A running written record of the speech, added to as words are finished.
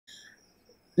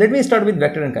Let me start with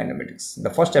vector and kinematics. The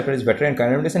first chapter is vector and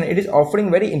kinematics, and it is offering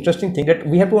very interesting thing that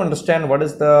we have to understand what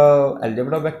is the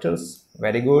algebra of vectors.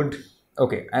 Very good.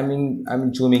 Okay,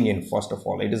 I'm zooming in first of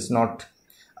all. It is not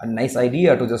a nice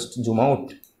idea to just zoom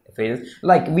out.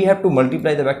 Like we have to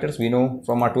multiply the vectors, we know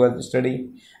from our 12th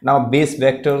study. Now base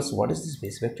vectors. What is this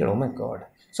base vector? Oh my god.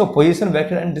 So position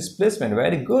vector and displacement.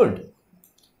 Very good.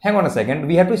 Hang on a second.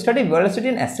 We have to study velocity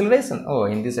and acceleration. Oh,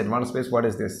 in this advanced space, what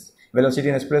is this? Velocity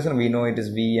and acceleration, we know it is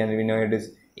v and we know it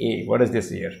is a. What is this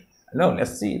here? No,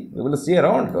 let's see. We will see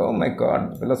around. Oh my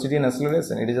god. Velocity and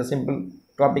acceleration. It is a simple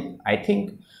topic, I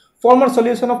think. Formal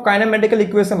solution of kinematical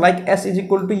equation like s is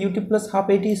equal to ut plus half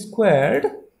at squared.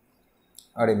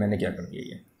 अरे मैंने क्या कर दिया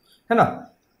ये, है ना?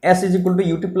 S is equal to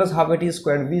ut plus half at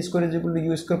squared, v square is equal to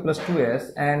u square plus 2s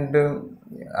and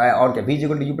और क्या v is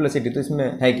equal to u plus at. तो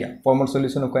इसमें है क्या? Formal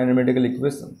solution of kinematical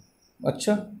equation.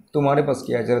 अच्छा, तुम्हारे पास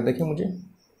क्या है जरा देखिए मुझे.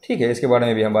 ठीक है, इसके बारे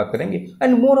में भी हम बात करेंगे.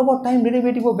 And more about time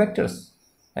derivative of vectors.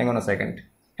 Hang on a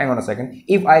second.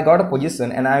 If I got a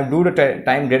position and I do the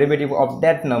time derivative of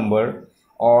that number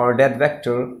or that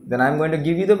vector, then I'm going to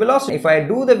give you the velocity. If I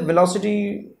do the velocity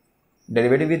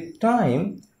derivative with time,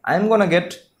 I'm gonna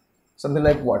get something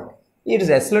like what? It is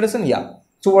acceleration. Yeah.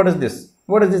 So what is this?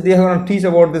 They are gonna teach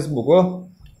about this book.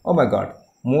 Oh my god.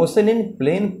 Motion in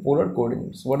plane polar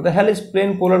coordinates. What the hell is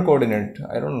plane polar coordinate?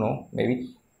 I don't know. Maybe.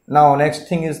 Now next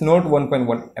thing is note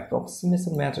 1.1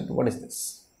 approximation method. What is this?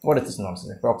 What is this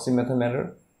nonsense? Approximation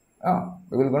method.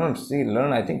 We will gonna see,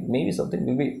 learn. I think maybe something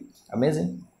will be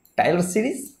amazing. Taylor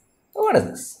series. What is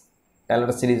this?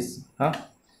 Taylor series.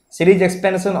 Series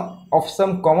expansion of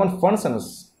some common functions.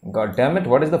 God damn it,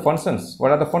 what is the functions?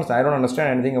 What are the functions? I don't understand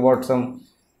anything about some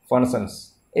functions.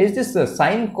 Is this the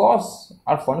sine, cos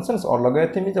are functions or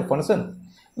logarithm is a function?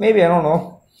 Maybe, I don't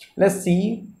know. Let's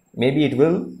see. Maybe it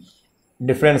will.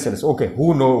 Differentials. Okay,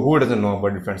 who doesn't know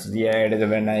about differentials? Yeah, it is a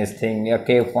very nice thing.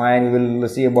 Okay, fine, we will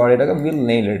see about it. Okay, we'll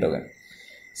nail it. Okay.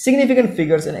 Significant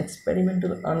figures and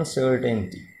experimental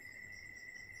uncertainty.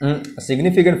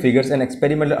 Significant figures and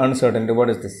experimental uncertainty. What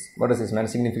is this? What is this, man?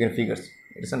 Significant figures.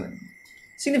 It's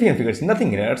significant figures.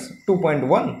 Nothing else. 2.1,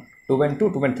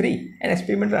 2.2, 2.3. And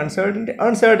experimental uncertainty.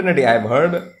 Uncertainty I have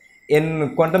heard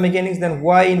in quantum mechanics. Then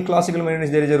why in classical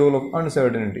mechanics there is a role of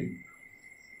uncertainty?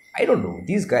 I don't know.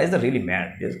 These guys are really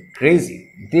mad. They're crazy.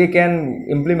 They can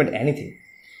implement anything.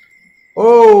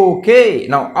 Okay.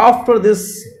 Now after this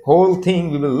whole thing,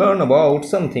 we will learn about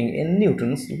something in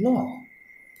Newton's law.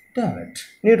 Damn it,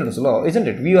 Newton's law, isn't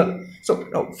it? So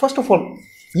now, first of all,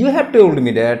 you have told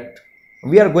me that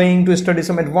we are going to study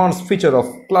some advanced feature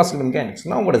of classical mechanics.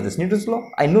 Now what is this? Newton's law?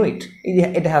 I know it.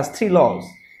 It has 3 laws.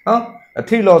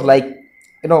 3 laws, like,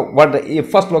 you know what, the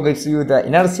first law gives you the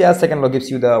inertia, second law gives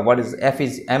you the what is F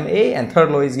is ma, and third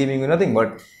law is giving you nothing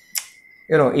but,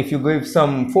 you know, if you give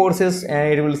some forces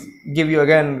and it will give you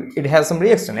again, it has some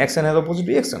reaction. Action has opposite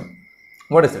reaction.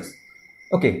 What is this?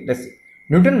 Okay, let's see.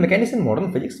 Newton mechanics in modern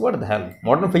physics. What the hell?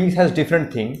 Modern physics has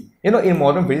different thing. You know, in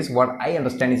modern physics, what I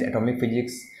understand is atomic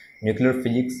physics, nuclear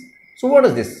physics. So what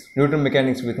is this? Newton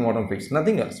mechanics with modern physics?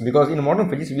 Nothing else. Because in modern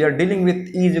physics, we are dealing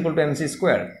with E is equal to mc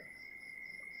squared.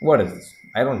 What is this?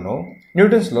 I don't know.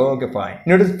 Newton's law. Okay, fine.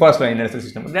 Newton's first law in inertial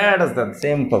system. That is the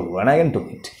simple one. I can do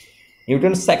it.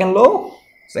 Newton's second law.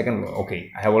 Okay,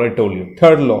 I have already told you.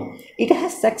 Third law. It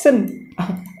has section.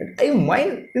 I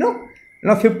mind. You know.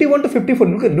 Now 51 to 54.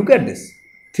 Look at this.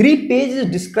 3 pages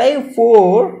describe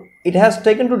 4. It has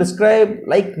taken to describe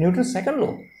like Newton's second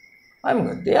law.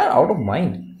 They are out of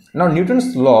mind. Now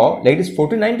Newton's law, like this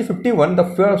 49 to 51, the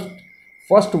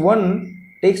first one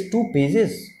takes 2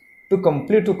 pages to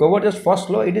complete, to cover just first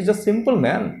law. It is just simple,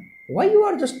 man. Why you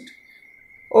are just,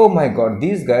 oh my god,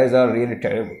 these guys are really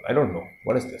terrible. I don't know.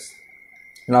 What is this?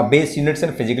 Now base units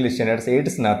and physical standards, it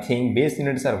is nothing. Base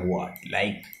units are what?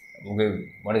 Like,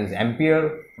 okay, what is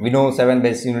ampere? We know 7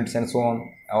 base units and so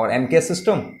on. Our MK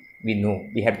system, we know.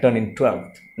 We have done in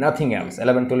 12th. Nothing else.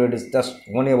 11, 12, it is just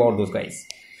only about those guys.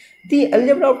 The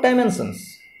algebra of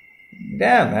dimensions.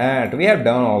 Damn it. We have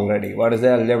done already. What is the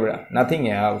algebra? Nothing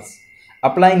else.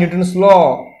 Applying Newton's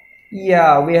law.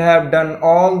 Yeah, we have done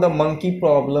all the monkey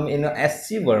problem in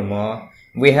SC Verma.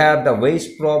 We have the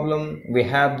waste problem. We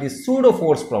have the pseudo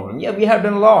force problem. Yeah, we have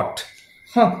done a lot.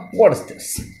 What is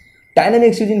this?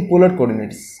 Dynamics using polar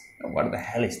coordinates. What the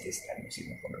hell is this? Dynamics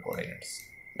using polar coordinates.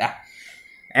 Yeah.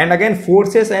 And again,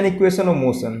 forces and equation of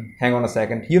motion. Hang on a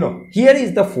second. You know, here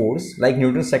is the force, like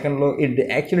Newton's second law.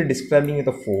 It actually describing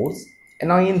the force. And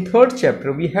now in 3rd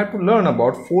chapter, we have to learn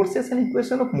about forces and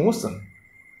equation of motion.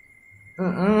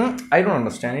 I don't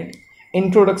understand it.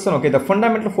 Introduction. Okay, the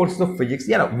fundamental forces of physics.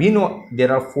 Yeah, we know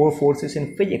there are 4 forces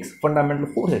in physics. Fundamental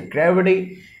forces: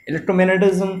 gravity,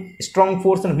 electromagnetism, strong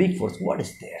force, and weak force. What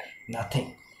is there?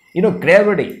 Nothing. You know,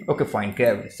 gravity. Okay, fine,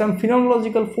 gravity. Some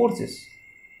phenomenological forces.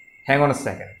 Hang on a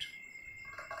second.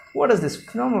 What does this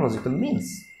phenomenological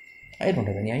means? I don't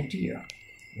have any idea.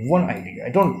 One idea. I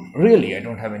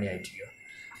don't have any idea.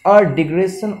 A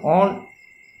digression on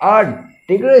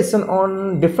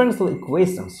differential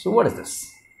equations. So what is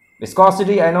this?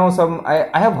 Viscosity. I know some.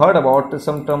 I have heard about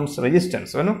some terms.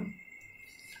 Resistance. You know.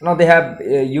 Now they have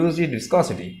used it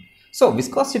viscosity. So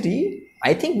viscosity.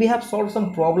 I think we have solved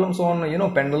some problems on, you know,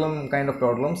 pendulum kind of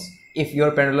problems. If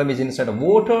your pendulum is inside of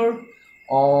water,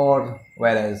 or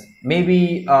whereas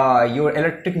maybe your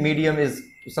electric medium is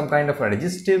some kind of a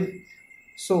resistive,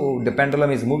 so the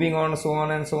pendulum is moving on, so on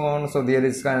and so on. So there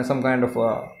is some kind of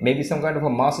maybe some kind of a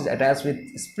mass is attached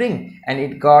with spring, and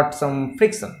it got some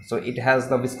friction, so it has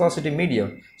the viscosity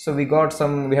medium. So we have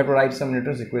to write some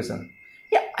Newton's equation.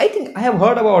 Yeah, I think I have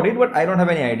heard about it, but I don't have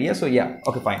any idea. So yeah,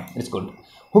 okay, fine, it's good.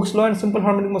 Hooke's law and simple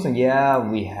harmonic motion. Yeah,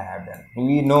 we have that.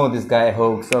 We know this guy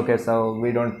Hooke's. Okay, so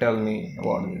we don't tell me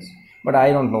about this. But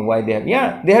I don't know why they have.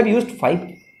 Yeah, they have used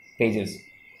 5 pages.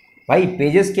 भाई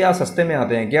pages क्या सस्ते में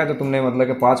आते हैं क्या? तो तुमने मतलब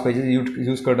कि 5 पेजेस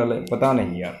यूज कर डाले, पता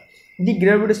नहीं यार. The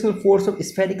gravitational force of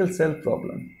spherical shell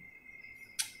problem.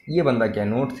 ये बंदा क्या,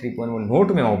 नोट 3.1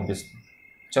 नोट में ऑब्वियसली.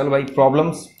 चल भाई,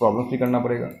 प्रॉब्लम्स भी करना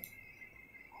पड़ेगा.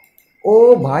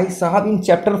 ओ भाई साहब, in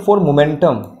chapter 4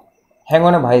 momentum. Hang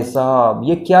on है भाई साहब,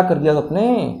 ये क्या कर दिया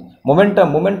आपने?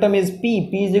 Momentum is P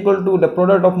is equal to the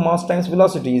product of mass times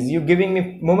velocity. Is you giving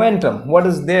me momentum? What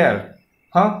is there?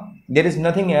 There is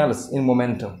nothing else in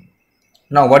momentum.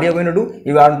 Now what you are going to do?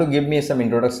 You want to give me some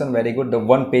introduction. Very good. The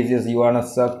 1 page is you want to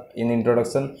suck in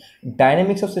introduction.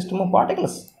 Dynamics of system of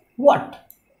particles. What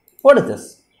is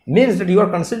this? Means that you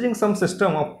are considering some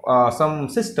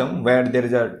system where there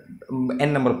is a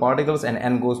n number of particles, and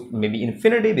n goes maybe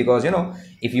infinity, because you know,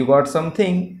 if you got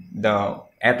something, the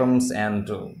atoms and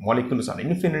molecules are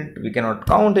infinite, we cannot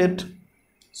count it.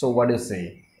 So what do you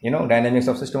say? You know, dynamics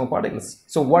of system of particles.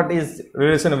 So what is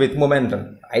relation with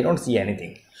momentum? I don't see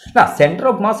anything. Now center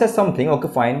of mass has something. Okay,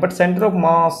 fine, but center of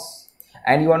mass,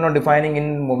 and you are not defining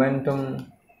in momentum.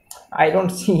 I don't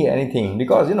see anything,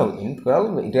 because you know, in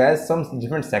 12 it has some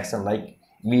different section, like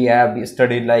we have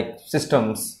studied like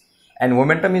systems, and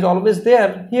momentum is always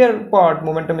there. Here part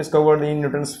momentum is covered in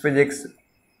Newton's physics.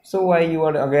 So why you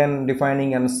are again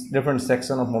defining a different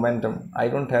section of momentum? I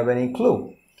don't have any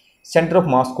clue. Center of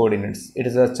mass coordinates, it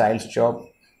is a child's job.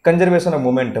 Conservation of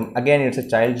momentum, again it's a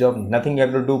child job. Nothing you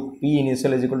have to do. P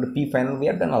initial is equal to P final. We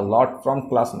have done a lot from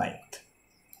class 9th.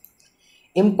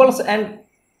 Impulse and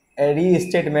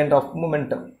restatement of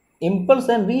momentum. Impulse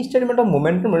and restatement of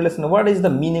momentum relation. What is the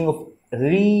meaning of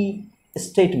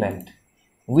restatement?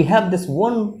 We have this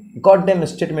one goddamn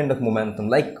statement of momentum,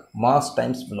 like mass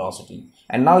times velocity,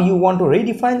 and now you want to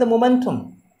redefine the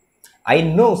momentum. I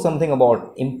know something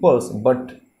about impulse,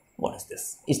 but what is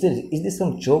this? Is this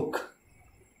some joke?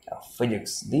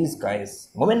 Physics, these guys.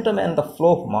 Momentum and the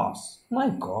flow of mass. My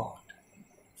god,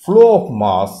 flow of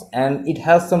mass, and it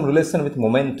has some relation with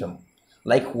momentum.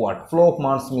 Like what? Flow of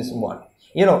mass means what?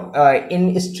 You know,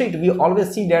 in street we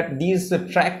always see that these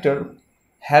tractor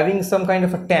having some kind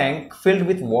of a tank filled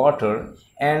with water,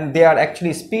 and they are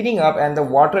actually speeding up, and the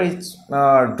water is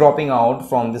dropping out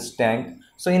from this tank.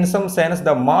 So in some sense,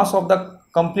 the mass of the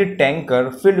complete tanker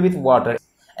filled with water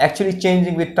actually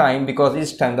changing with time, because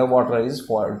each time the water is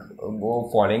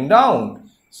falling down,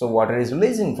 so water is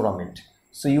releasing from it.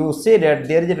 So you say that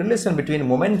there is a relation between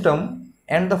momentum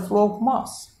and the flow of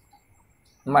mass.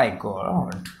 My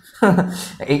god.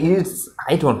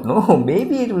 I don't know,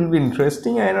 maybe it will be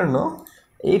interesting, I don't know.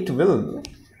 It will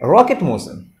be. Rocket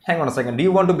motion. Hang on a second. Do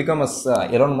you want to become a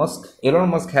Elon Musk? Elon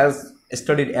Musk has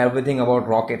studied everything about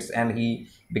rockets, and he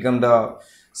become the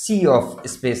CEO of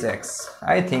SpaceX.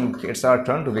 I think it's our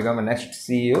turn to become a next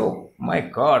CEO. My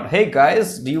god. Hey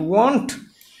guys, do you want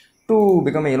to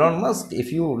become Elon Musk?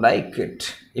 If you like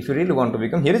it, if you really want to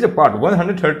become, here is a part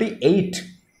 138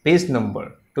 page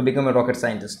number to become a rocket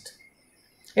scientist.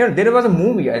 You know, there was a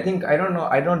movie, I think, I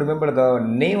don't remember the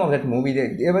name of that movie.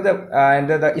 There was and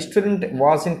the student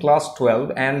was in class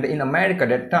 12, and in America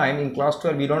that time, in class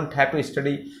 12 we don't have to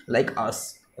study like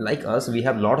us. We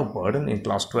have a lot of burden in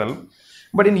class 12,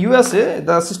 but in USA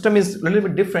the system is a little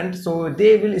bit different, so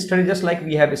they will study just like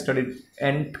we have studied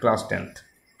in class 10th.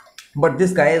 But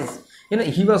this guy is, you know,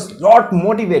 he was lot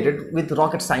motivated with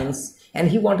rocket science, and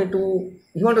he wanted to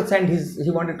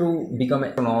become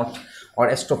an astronaut or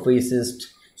astrophysicist.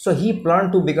 So he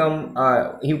planned to become,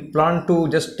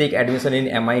 just take admission in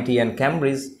MIT and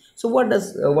Cambridge. So what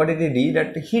did he do?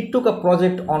 That he took a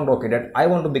project on rocket, that I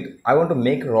want to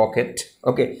make rocket.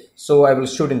 Okay, so I will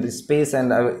shoot in this space,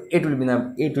 and it will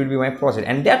be my project.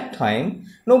 And that time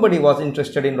nobody was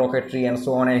interested in rocketry and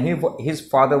so on, and his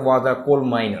father was a coal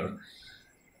miner.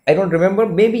 I don't remember,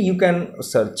 maybe you can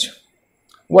search.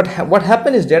 What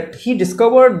happened is that he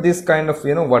discovered this kind of,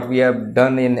 what we have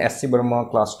done in SC Burma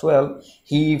class 12.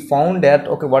 He found that,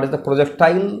 okay, what is the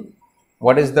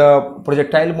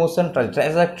projectile motion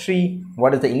trajectory,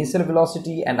 what is the initial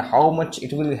velocity, and how much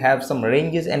it will have some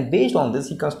ranges, and based on this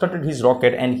he constructed his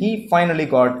rocket, and he finally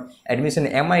got admission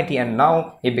in MIT, and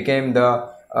now he became the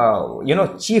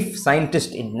chief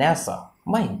scientist in NASA.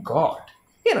 My God,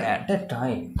 at that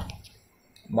time,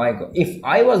 my God, if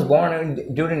I was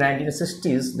born during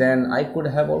 1960s, then I could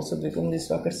have also become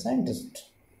this rocket scientist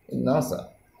in NASA.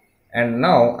 And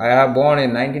now I have born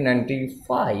in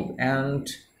 1995, and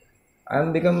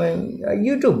I'm becoming a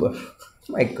YouTuber.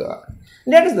 My God,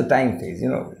 that is the time phase,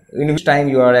 in which time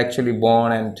you are actually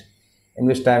born and in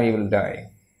which time you will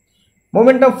die.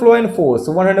 Momentum flow and force.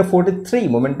 So 143,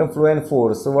 momentum flow and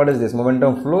force. So what is this?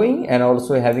 Momentum flowing and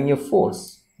also having a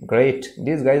force. Great.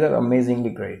 These guys are amazingly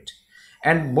great.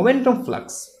 And momentum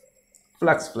flux.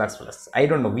 I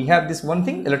don't know. We have this one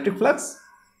thing, electric flux.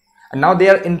 And now they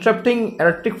are interrupting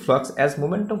electric flux as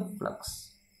momentum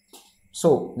flux.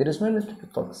 So there is no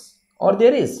electric flux. Or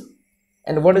there is.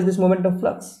 And what is this momentum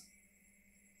flux?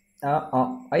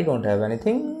 I don't have any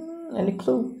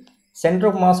clue. Center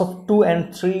of mass of 2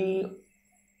 and 3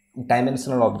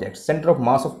 dimensional objects. Center of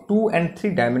mass of 2 and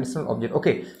 3 dimensional object.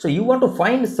 Okay, so you want to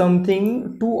find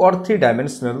something 2 or 3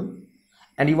 dimensional,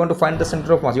 and you want to find the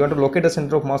center of mass. You want to locate the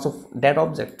center of mass of that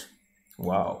object.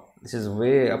 Wow, this is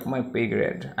way up my pay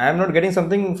grade. I am not getting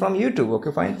something from YouTube.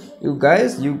 Okay, fine. You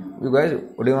guys,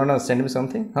 would you want to send me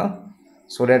something, huh?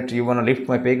 So that you want to lift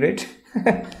my pay grade?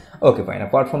 Okay, fine.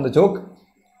 Apart from the joke,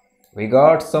 we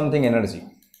got something energy.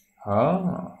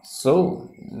 So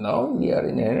now we are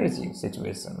in energy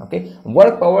situation. Okay,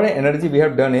 work, power, and energy we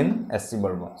have done in SC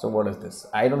Burma. So what is this?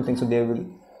 I don't think so they will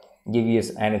give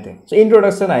us anything. So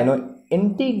introduction, I know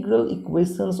integral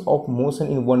equations of motion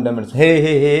in one dimension.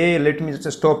 Hey, let me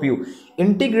just stop you.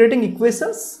 Integrating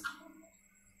equations?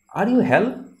 Are you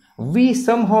hell? We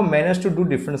somehow managed to do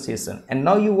differentiation, and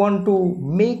now you want to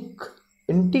make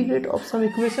integrate of some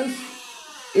equations?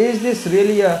 Is this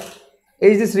really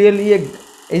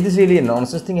a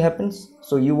nonsense thing happens?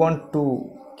 So you want to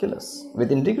kill us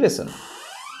with integration?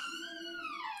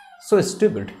 So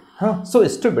stupid, huh? So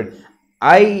stupid.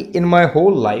 In my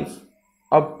whole life,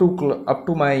 up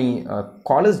to my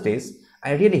college days,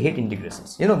 I really hate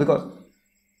integrations. Because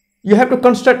you have to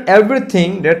construct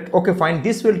everything that, okay, fine,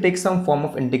 this will take some form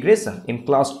of integration. In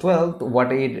class 12,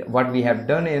 what we have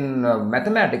done in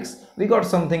mathematics, we got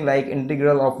something like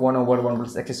integral of 1 over 1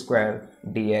 plus x square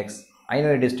dx. I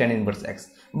know it is 10 inverse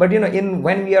x, but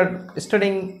when we are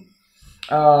studying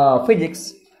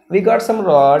physics, we got some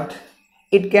rod.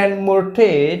 It can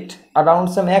rotate around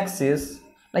some axis.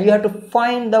 Now you have to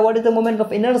find what is the moment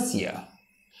of inertia,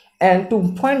 and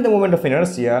to find the moment of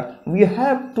inertia, we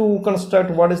have to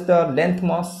construct what is the length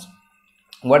mass,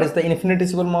 what is the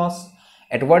infinitesimal mass,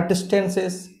 at what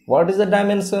distances, what is the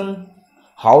dimension,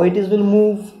 how it will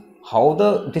move, how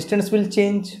the distance will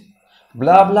change,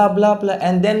 blah blah blah blah,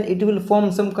 and then it will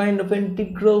form some kind of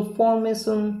integral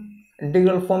formation.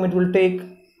 Integral form it will take.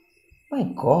 My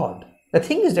God, the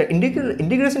thing is that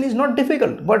integration is not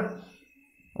difficult, but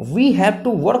we have to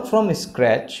work from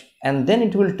scratch, and then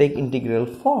it will take integral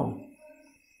form.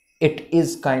 It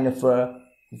is kind of a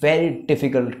very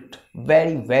difficult,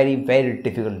 very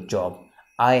difficult job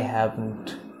I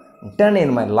haven't done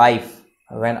in my life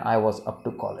when I was up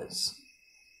to college.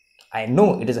 I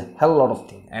know it is a hell lot of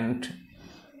thing, and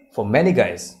for many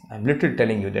guys, I'm literally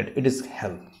telling you that it is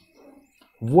hell.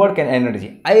 Work and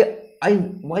energy. I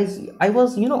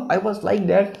was like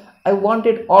that. I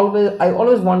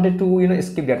always wanted to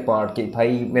skip that part कि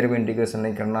भाई मेरे को integration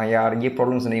नहीं करना यार, ये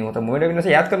problems नहीं होता. मोमेंट ऑफ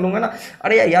इनर्शिया याद कर लूंगा ना.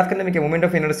 अरे यार, याद करने में क्या, मोमेंट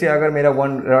ऑफ इनर्शिया अगर मेरा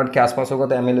 1 रॉड के आसपास होगा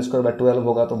तो ml²/12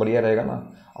 होगा तो बढ़िया रहेगा ना.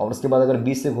 और उसके बाद अगर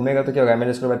 20 से घूमेगा तो क्या होगा,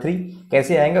 ml²/3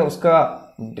 कैसे आएगा. उसका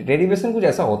डेरिवेशन कुछ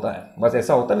ऐसा होता है, बस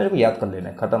ऐसा होता है, मेरे को याद कर लेना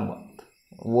है, खत्म बात,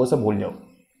 वो सब भूल जाओ.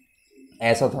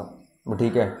 ऐसा था वो,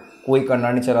 ठीक है. कोई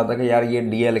करना नहीं चाह रहा था कि यार ये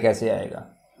DL कैसे आएगा,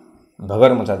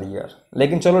 भगर मचा दी यार.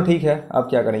 लेकिन चलो ठीक है, अब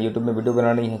क्या करें, यूट्यूब में वीडियो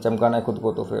बनानी है, चमकाना है खुद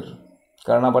को, तो फिर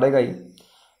करना पड़ेगा ही.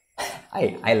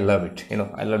 I love it,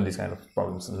 I love this kind of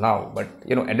problems now, but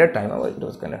at that time it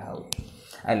was kind of hell.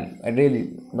 I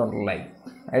really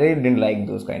didn't like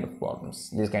those kind of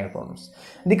problems, these kind of problems.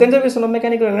 The conservation of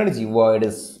mechanical energy, wow, it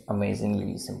is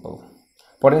amazingly simple.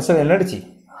 Potential energy,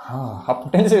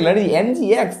 Potential energy,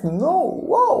 mgx, no,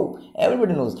 whoa,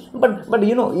 everybody knows. But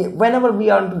you know, whenever we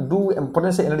are to do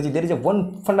potential energy, there is a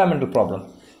one fundamental problem,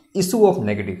 issue of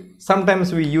negative.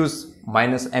 Sometimes we use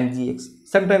minus mgx,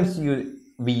 sometimes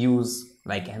we use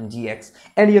like mgx.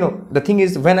 And you know, the thing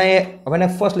is, when I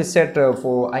firstly set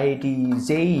for IIT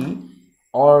JEE,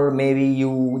 or maybe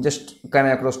you just come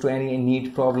across to any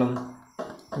NEET problem,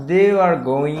 they are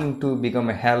going to become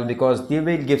a hell, because they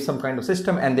will give some kind of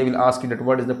system and they will ask you that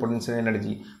what is the potential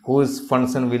energy, whose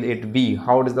function will it be,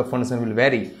 how does the function will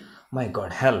vary. My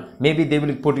god, hell. Maybe they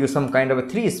will put you some kind of a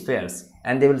 3 spheres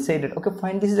and they will say that okay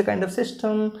fine, this is a kind of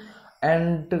system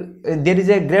and there is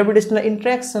a gravitational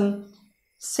interaction.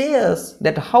 Say us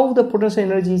that how the potential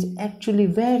energy is actually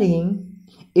varying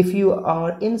if you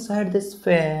are inside the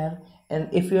sphere and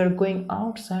if you are going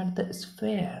outside the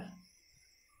sphere.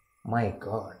 My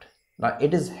god, now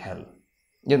it is hell,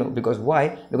 you know, because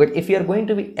why? Because if you are going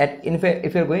to be at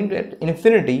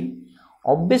infinity,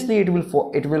 obviously it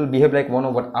will behave like 1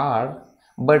 over r.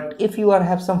 But if you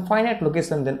have some finite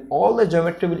location, then all the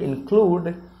geometry will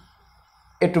include,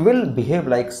 it will behave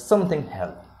like something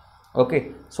hell.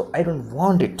 Okay, so I don't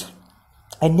want it.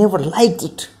 I never liked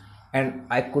it, and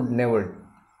I could never,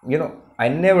 you know, I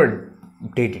never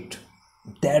did it.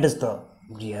 That is the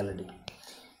reality.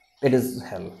 It is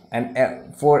hell,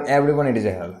 and for everyone it is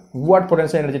a hell. What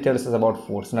potential energy tells us about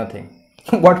force? Nothing.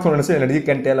 What potential energy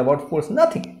can tell about force?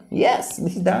 Nothing. Yes,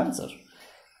 this is the answer.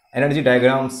 Energy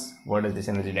diagrams. What is this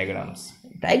energy diagrams?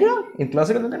 Diagram? In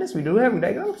classical mechanics we do have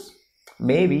diagrams.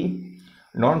 Maybe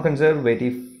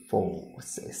non-conservative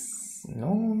forces.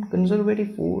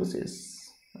 Non-conservative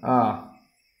forces.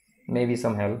 Maybe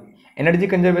some hell. Energy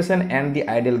conservation and the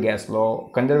ideal gas law.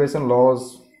 Conservation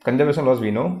laws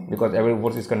we know, because every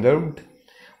force is conserved.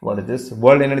 What is this?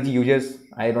 World energy uses.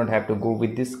 I don't have to go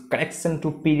with this. Connection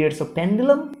to periods of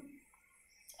pendulum.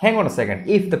 Hang on a second.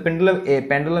 If the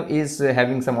pendulum is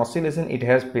having some oscillation, it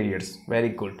has periods. Very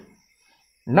good.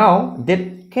 Now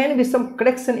there can be some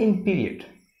correction in period.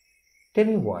 Tell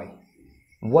me why.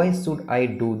 Why should I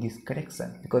do this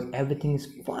correction? Because everything is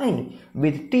fine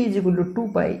with t is equal to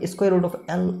 2 pi square root of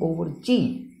L over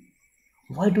G.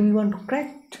 Why do we want to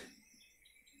correct?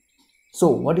 So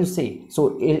what do you say?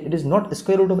 So it is not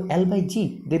square root of L by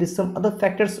G. There is some other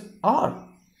factors R.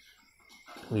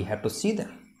 We have to see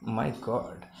them. My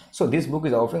god. So this book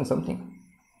is offering something.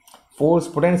 Force,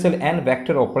 potential and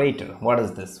vector operator. What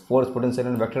is this? Force, potential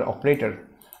and vector operator.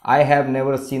 I have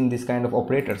never seen this kind of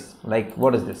operators. Like,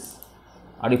 what is this?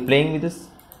 Are you playing with this?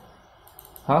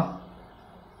 Huh?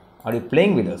 Are you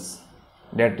playing with us?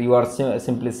 That you are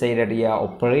simply say that yeah,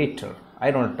 operator.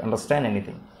 I don't understand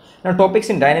anything. Now topics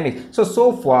in dynamics.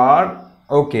 So far,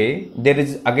 okay, there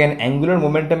is again angular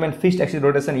momentum and fixed axis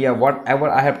rotation. Yeah, whatever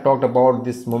I have talked about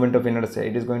this moment of inertia,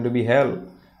 it is going to be hell.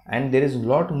 And there is a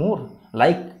lot more.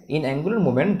 Like in angular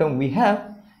momentum, we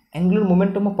have angular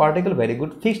momentum of particle, very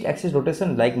good. Fixed axis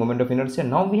rotation like moment of inertia.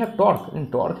 Now we have torque,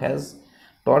 and torque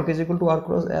is equal to r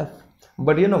cross f.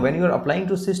 But you know, when you are applying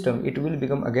to system, it will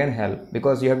become again hell,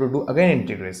 because you have to do again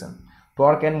integration.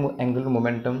 Torque and angular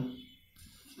momentum.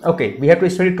 Okay, we have to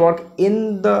study torque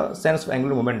in the sense of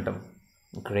angular momentum.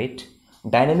 Great.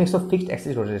 Dynamics of fixed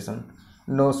axis rotation.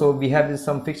 No, so we have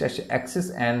some fixed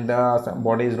axis and some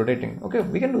body is rotating. Okay,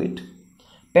 we can do it.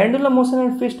 Pendulum motion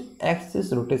and fixed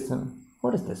axis rotation.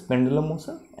 What is this? Pendulum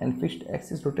motion and fixed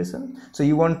axis rotation. So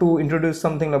you want to introduce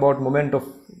something about moment of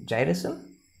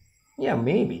gyration? Yeah,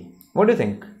 maybe. What do you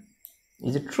think?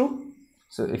 Is it true?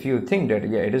 So if you think that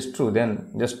yeah, it is true,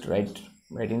 then just write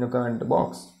in the comment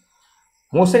box.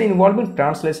 Motion involving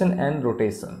translation and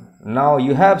rotation. Now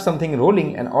you have something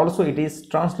rolling and also it is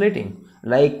translating.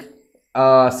 Like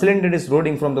a cylinder is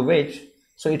rolling from the wedge,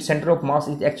 so its center of mass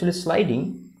is actually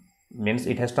sliding, means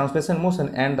it has translation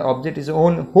motion, and the object is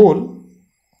on whole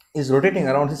is rotating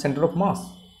around the center of mass.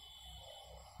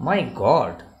 My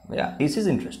god, yeah, this is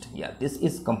interesting. Yeah, this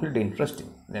is completely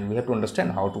interesting. Then we have to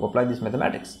understand how to apply this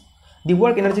mathematics. The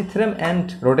work energy theorem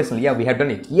and rotation. Yeah, we have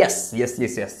done it. Yes.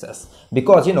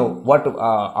 Because you know what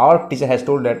our teacher has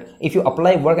told, that if you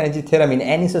apply work energy theorem in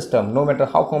any system, no matter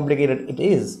how complicated it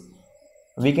is,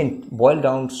 we can boil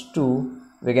down to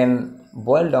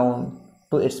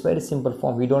its very simple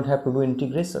form. We don't have to do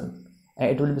integration,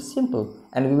 and it will be simple,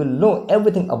 and we will know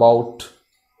everything about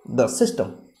the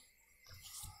system.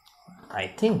 I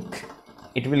think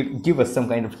it will give us some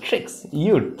kind of tricks.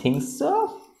 You think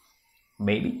so?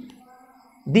 Maybe.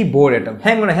 The Bohr atom.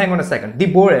 Hang on a second. The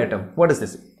Bohr atom. What is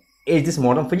this? Is this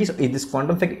modern physics? Is this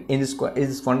quantum physics? Is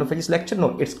this quantum physics lecture?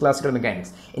 No, it's classical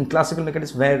mechanics. In classical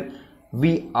mechanics, where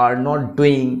we are not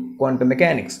doing quantum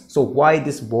mechanics. So why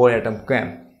this Bohr atom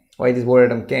came? why this Bohr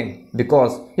atom came.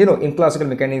 Because you know, in classical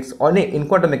mechanics or in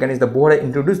quantum mechanics, the Bohr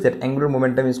introduced that angular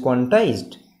momentum is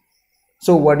quantized.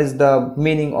 So what is the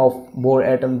meaning of Bohr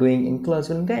atom doing in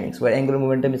classical mechanics, where angular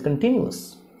momentum is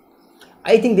continuous?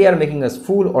 I think they are making us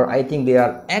fool, or I think they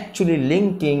are actually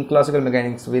linking classical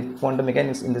mechanics with quantum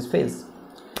mechanics in this phase.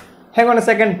 Hang on a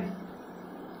second.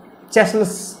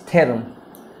 Chasles theorem.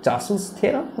 Chasles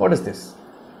theorem? What is this?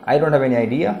 I don't have any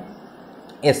idea.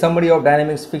 A summary of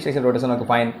dynamics, fixation, rotation, okay,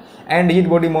 fine. And heat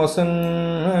body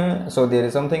motion. So there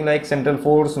is something like central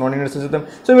force, non-inertial system.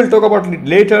 So we'll talk about it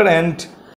later, and